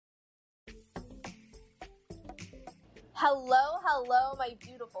Hello, my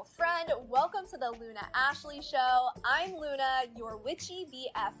beautiful friend. Welcome to the Luna Ashley Show. I'm Luna, your witchy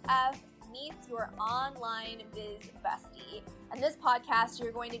BFF meets your online biz bestie. And this podcast,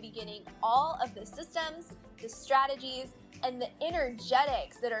 you're going to be getting all of the systems, the strategies, and the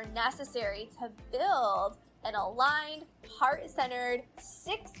energetics that are necessary to build an aligned, heart-centered,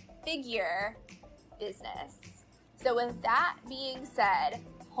 six-figure business. So with that being said,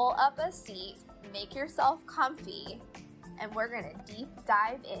 pull up a seat, make yourself comfy, and we're going to deep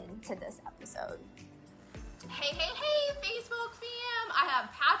dive into this episode. Hey, Facebook fam! I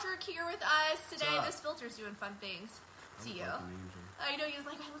have Patrick here with us today. This filter's doing fun things to you. I know, he was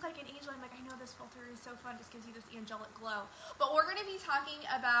like, I look like an angel. I'm like, I know this filter is so fun. Just gives you this angelic glow. But we're going to be talking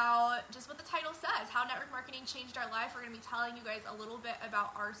about just what the title says, how network marketing changed our life. We're going to be telling you guys a little bit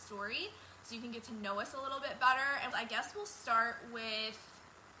about our story so you can get to know us a little bit better. And I guess we'll start with,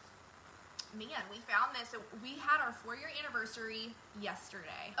 man, we found this. So we had our 4-year anniversary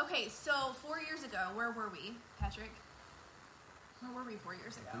yesterday. Okay, so 4 years ago, where were we, Patrick? Where were we 4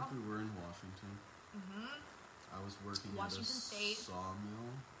 years ago? I think we were in Washington. Mm-hmm. I was working Washington at a State.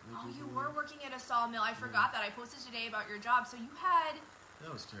 Sawmill. Oh, you were working at a sawmill. I forgot that. I posted today about your job. So you had...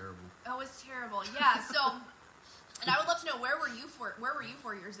 That was terrible. Oh, it was terrible. Yeah, so... And I would love to know, where were you 4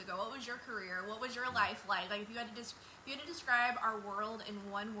 years ago? What was your career? What was your life like? Like, if you had to describe our world in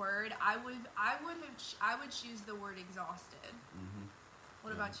one word, I would choose the word exhausted. Mm-hmm.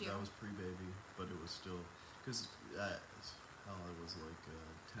 What about you? That was pre-baby, but it was still, because it was like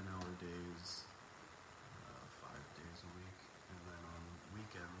 10-hour days, 5 days a week, and then on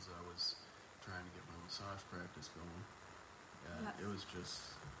weekends I was trying to get my massage practice going. Yes. It was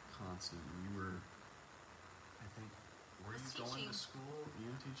just constant. You were, I think, were you going to school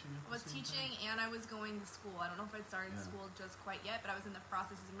and teaching? I was teaching and I was going to school. I don't know if I'd started school just quite yet, but I was in the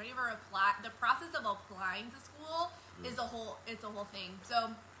process. And whenever the process of applying to school is a whole thing.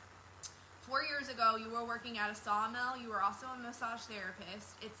 So 4 years ago, you were working at a sawmill. You were also a massage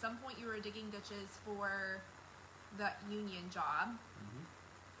therapist. At some point, you were digging ditches for that union job. Mm-hmm.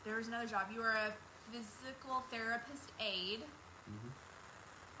 There was another job. You were a physical therapist aide. Mm-hmm.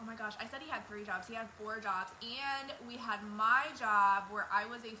 Oh my gosh, I said he had 3 jobs. He had 4 jobs. And we had my job where I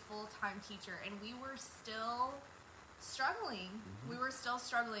was a full-time teacher, and we were still struggling. Mm-hmm. We were still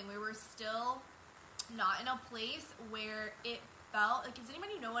struggling. We were still not in a place where it felt like, does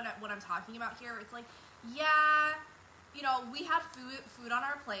anybody know what I'm talking about here? It's like, yeah, you know, we had food on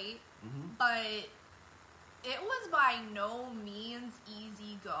our plate, mm-hmm. but it was by no means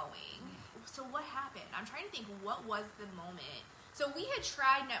easy going. So what happened? I'm trying to think, what was the moment? So we had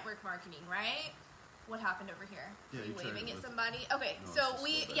tried network marketing, right? What happened over here? Yeah, you waving at somebody? Okay, no,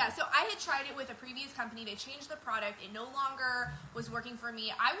 so I had tried it with a previous company. They changed the product. It no longer was working for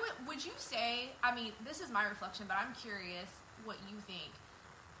me. Would you say, I mean, this is my reflection, but I'm curious what you think.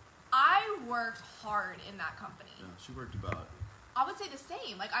 I worked hard in that company. Yeah, she worked about... I would say the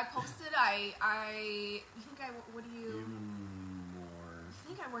same. Like, I posted, what do you... Even more. I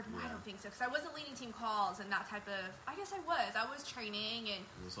think I worked more. Yeah. I don't think so, because I wasn't leading team calls and that type of... I guess I was training and...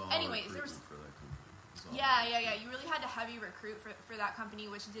 It was all anyways, there was... for that company. Yeah. You really had to heavy recruit for that company,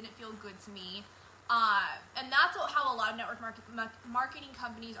 which didn't feel good to me. And that's how a lot of network marketing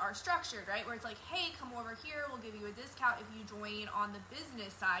companies are structured, right? Where it's like, hey, come over here, we'll give you a discount if you join on the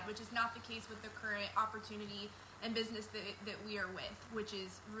business side, which is not the case with the current opportunity and business that we are with, which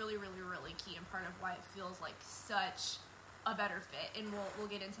is really, really, really key and part of why it feels like such a better fit. And we'll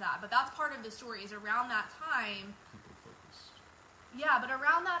get into that. But that's part of the story, is around that time. People focused. Yeah, but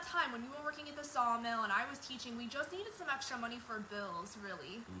around that time, when you were working at the sawmill and I was teaching, we just needed some extra money for bills,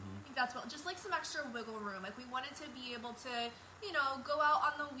 really. Mm-hmm. I think that's just like some extra wiggle room. Like, we wanted to be able to, go out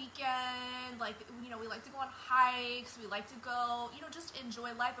on the weekend. Like, we like to go on hikes. We like to go, just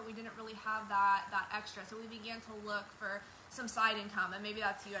enjoy life, but we didn't really have that extra. So we began to look for some side income, and maybe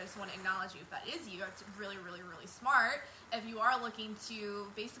that's you. I just want to acknowledge you. If that is you, that's really, really, really smart. If you are looking to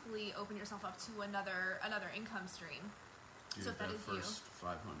basically open yourself up to another income stream. Dude, so if that is you. First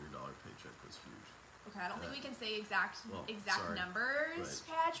 $500 paycheck was huge. Okay, I don't think we can say exact sorry. numbers,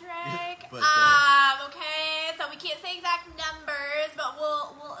 right. Patrick. But, okay, so we can't say exact numbers, but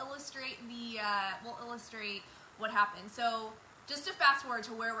we'll illustrate what happened. So just to fast forward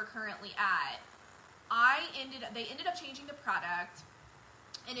to where we're currently at, they ended up changing the product,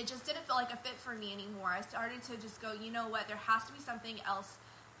 and it just didn't feel like a fit for me anymore. I started to just go, you know what, there has to be something else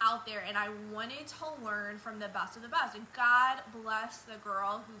out there, and I wanted to learn from the best of the best. And God bless the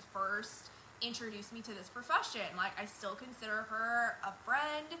girl who first introduced me to this profession. Like, I still consider her a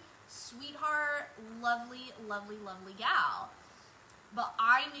friend, sweetheart, lovely, lovely, lovely gal. But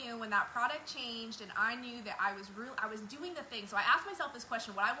I knew when that product changed, and I knew that I was doing the thing. So I asked myself this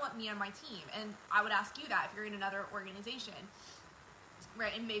question: what I want me on my team, and I would ask you that if you're in another organization,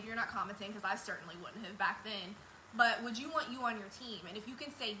 right? And maybe you're not commenting because I certainly wouldn't have back then. But would you want you on your team? And if you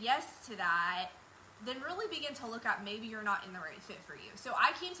can say yes to that, then really begin to look at maybe you're not in the right fit for you. So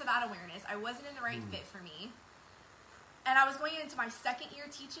I came to that awareness. I wasn't in the right fit for me. And I was going into my second year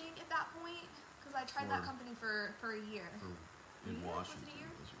teaching at that point because I tried that company for a year. In Washington, was it a year?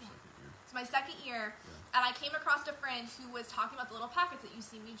 Was your second year? It's my second year, and I came across a friend who was talking about the little packets that you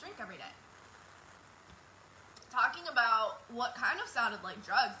see me drink every day. Talking about what kind of sounded like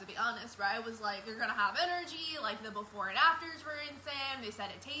drugs, to be honest, right? It was like, you're going to have energy, like the before and afters were insane. They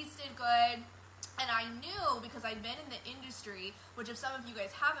said it tasted good. And I knew, because I'd been in the industry, which if some of you guys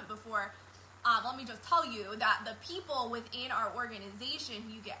haven't before, let me just tell you that the people within our organization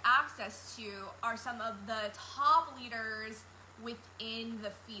who you get access to are some of the top leaders within the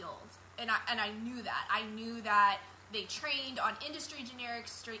field. And I knew that. I knew that they trained on industry generic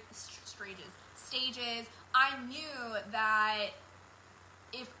stages. I knew that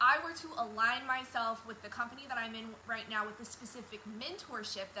if I were to align myself with the company that I'm in right now, with the specific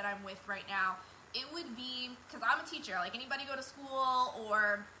mentorship that I'm with right now, it would be, because I'm a teacher, like anybody go to school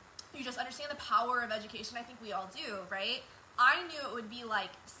or you just understand the power of education, I think we all do, right? I knew it would be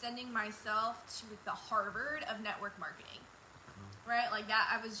like sending myself to the Harvard of network marketing, right? Like that,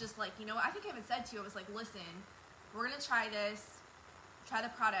 I was just like, you know what, I think I even said to you, I was like, listen, we're going to try this, try the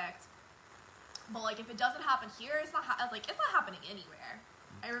product, but like if it doesn't happen here, it's not happening anywhere.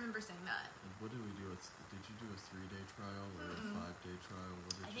 I remember saying that. And what did we do? Did you do a 3-day trial or a 5-day trial?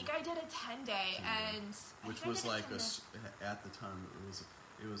 I think I did a 10-day, and which was like at the time it was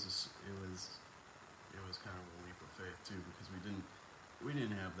kind of a leap of faith too, because we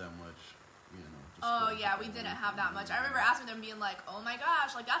didn't have that much, you know. We didn't have that much. I remember asking them, being like, "Oh my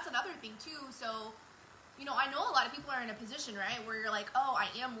gosh, like that's another thing too." So, you know, I know a lot of people are in a position, right, where you're like, "Oh, I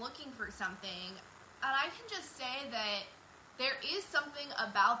am looking for something," and I can just say that there is something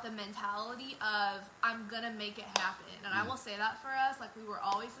about the mentality of I'm gonna make it happen, and I will say that for us, like we were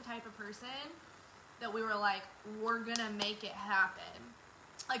always the type of person that we were like, we're gonna make it happen.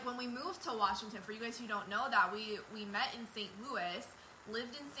 Like when we moved to Washington, for you guys who don't know that, we met in St. Louis,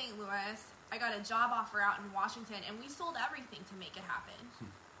 lived in St. Louis. I got a job offer out in Washington, and we sold everything to make it happen.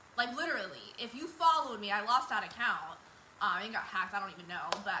 Like literally, if you followed me, I lost that account. It got hacked, I don't even know,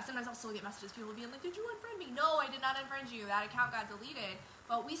 but sometimes I'll still get messages, people being like, did you unfriend me? No, I did not unfriend you, that account got deleted.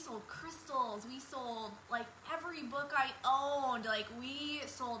 But we sold crystals, we sold like every book I owned, like we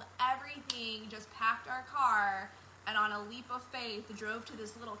sold everything, just packed our car, and on a leap of faith drove to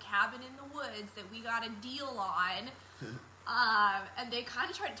this little cabin in the woods that we got a deal on. And they kind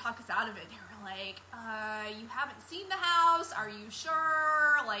of tried to talk us out of it. They were like, you haven't seen the house, are you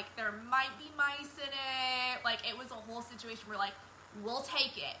sure? Like there might be mice in it. Like it was a whole situation where like, we'll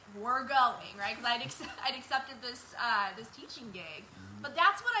take it, we're going, right? Because I'd accepted this teaching gig. But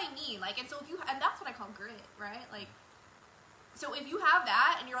that's what I mean, like, and so and that's what I call grit, right? Like, so if you have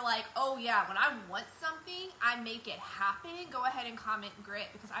that and you're like, oh yeah, when I want something, I make it happen, go ahead and comment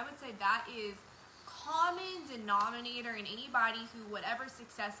grit, because I would say that is common denominator in anybody who, whatever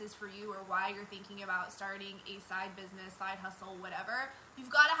success is for you or why you're thinking about starting a side business, side hustle, whatever, you've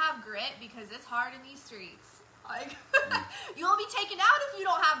got to have grit, because it's hard in these streets. Like, you'll be taken out if you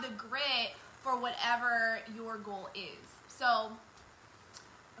don't have the grit for whatever your goal is. So,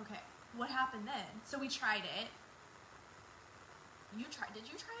 okay, what happened then? So we tried it. Did you try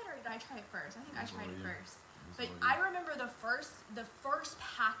it or did I try it first? I think I tried it first. But I remember the first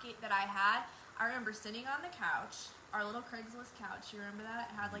packet that I had, I remember sitting on the couch, our little Craigslist couch, you remember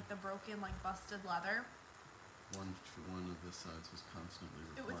that? It had like the broken, like busted leather. One of the sides was constantly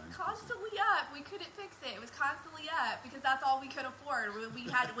replying. It was constantly up. We couldn't fix it. It was constantly up because that's all we could afford. We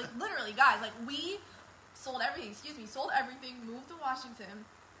had, like, literally, guys, like, we sold everything, moved to Washington,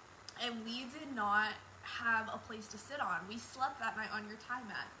 and we did not have a place to sit on. We slept that night on your Thai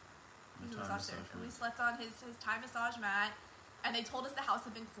mat. We slept on his Thai massage mat, and they told us the house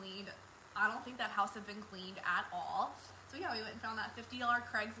had been cleaned. I don't think that house had been cleaned at all. So yeah, we went and found that $50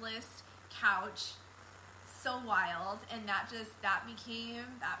 Craigslist couch. So wild, and that became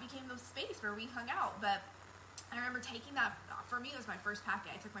the space where we hung out. But I remember taking that, for me it was my first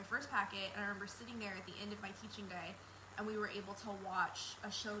packet. I took my first packet, and I remember sitting there at the end of my teaching day, and we were able to watch a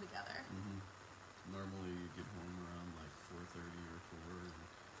show together. Normally you get home around like 4:30 or 4, and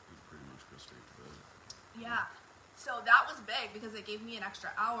you pretty much go straight to bed. Yeah, so that was big because it gave me an extra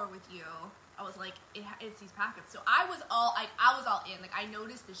hour with you. I was like, it's these packets. So I was all in. Like, I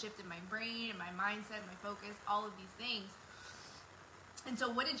noticed the shift in my brain and my mindset, my focus, all of these things. And so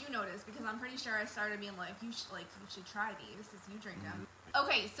what did you notice? Because I'm pretty sure I started being like, you should try these as you drink them.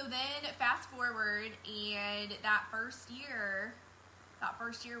 Okay, so then fast forward, and that first year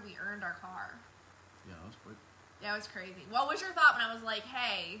we earned our car. Yeah, that was quick. Yeah, it was crazy. What was your thought when I was like,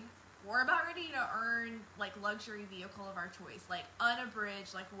 hey, we're about ready to earn like luxury vehicle of our choice, like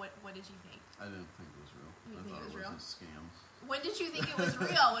unabridged? Like, what did you think? I didn't think it was real. You I think thought it was real? A scam. When did you think it was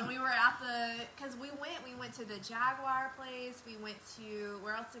real? When we were at because we went to the Jaguar place. We went to,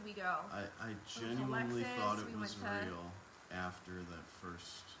 where else did we go? I genuinely thought it was to real after that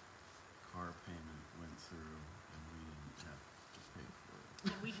first car payment went through and we didn't have to pay for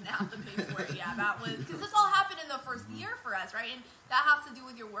it. We didn't have to pay for it. Yeah, that was, because this all happened in the first year for us, right? And that has to do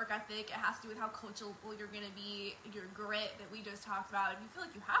with your work ethic. It has to do with how coachable you're going to be, your grit that we just talked about. If you feel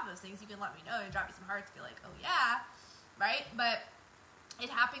like you have those things, you can let me know and drop me some hearts. Be like, oh yeah, right? But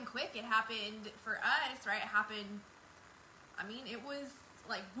it happened quick. It happened for us, right? It happened, I mean, it was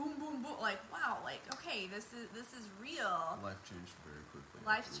like boom, boom, boom. Like, wow, like, okay, this is real. Life changed very quickly.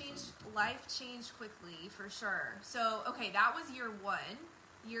 Life changed quickly, for sure. So, okay, that was year 1.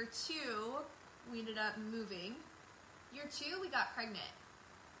 Year 2, we ended up moving. Year 2, we got pregnant.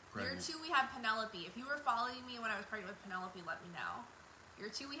 Year 2, we had Penelope. If you were following me when I was pregnant with Penelope, let me know. Year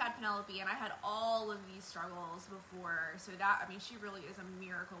 2, we had Penelope, and I had all of these struggles before. So that, I mean, she really is a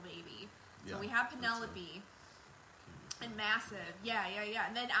miracle baby. So we had Penelope. And massive. Yeah.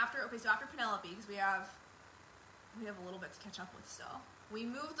 And then after Penelope, because we have a little bit to catch up with still. We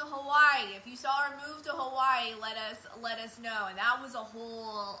moved to Hawaii. If you saw our move to Hawaii, let us know. And that was a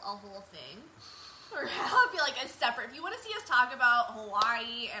whole thing. Or I'll be like a separate. If you want to see us talk about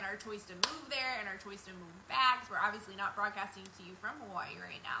Hawaii and our choice to move there and our choice to move back, because we're obviously not broadcasting to you from Hawaii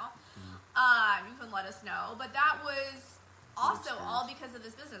right now. You can let us know. But that was also all because of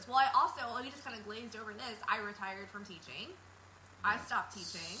this business. Well, we just kind of glazed over this. I retired from teaching. I stopped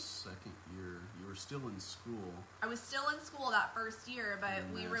teaching. Second year, you were still in school. I was still in school that first year, but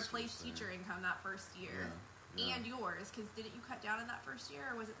we replaced teacher income that first year. Yeah. And yours, because didn't you cut down in that first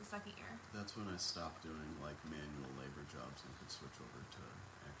year, or was it the second year? That's when I stopped doing like manual labor jobs and could switch over to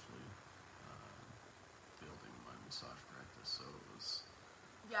actually building my massage practice. So it was.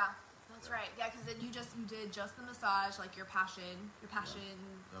 Yeah. That's right. Yeah, because then you did just the massage, like your passion.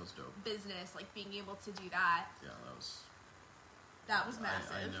 That was dope. Business, like being able to do that. Yeah, that was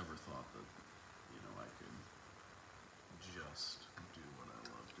massive. I never thought that, I could just do what I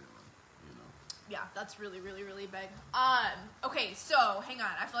love doing, Yeah, that's really, really, really big. Okay, so hang on.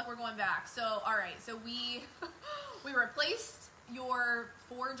 I feel like we're going back. So, all right. So we replaced your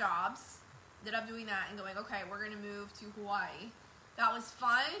 4 jobs. Ended up doing that and going, okay, we're going to move to Hawaii. That was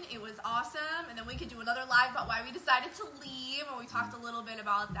fun. It was awesome. And then we could do another live about why we decided to leave. And we talked a little bit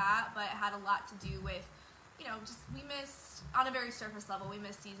about that, but it had a lot to do with, just we missed, on a very surface level, we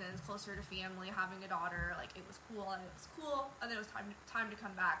missed seasons closer to family, having a daughter. Like, it was cool, and then it was time to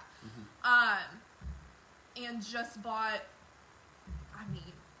come back. And just bought,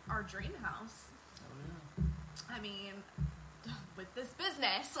 our dream house. Oh, yeah. With this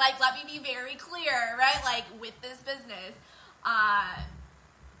business, like, let me be very clear, right? Like, with this business.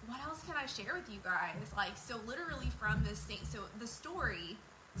 What else can I share with you guys? Like, so literally from this the story,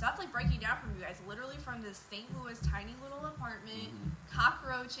 so that's like breaking down from you guys, literally from this St. Louis tiny little apartment,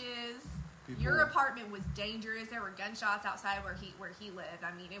 cockroaches. Your apartment was dangerous. There were gunshots outside where he lived.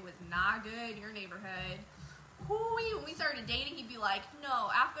 I mean, it was not good in your neighborhood. When we started dating, he'd be like, no,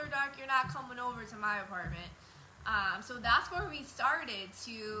 after dark, you're not coming over to my apartment. So that's where we started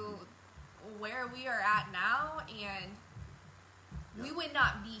to where we are at now, and we would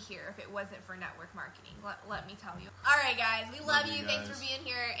not be here if it wasn't for network marketing. Let me tell you. All right, guys. We love you. Thanks for being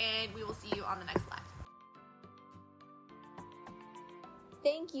here, and we will see you on the next live.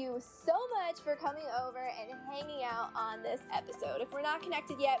 Thank you so much for coming over and hanging out on this episode. If we're not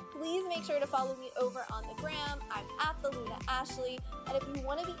connected yet, please make sure to follow me over on the gram. I'm at the Luna Ashley. And if you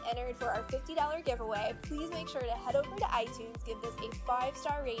want to be entered for our $50 giveaway, please make sure to head over to iTunes, give this a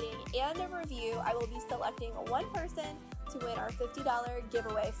 5-star rating and a review. I will be selecting one person to win our $50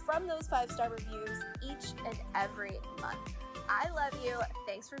 giveaway from those 5-star reviews each and every month. I love you.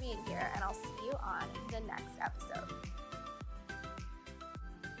 Thanks for being here, and I'll see you on the next episode.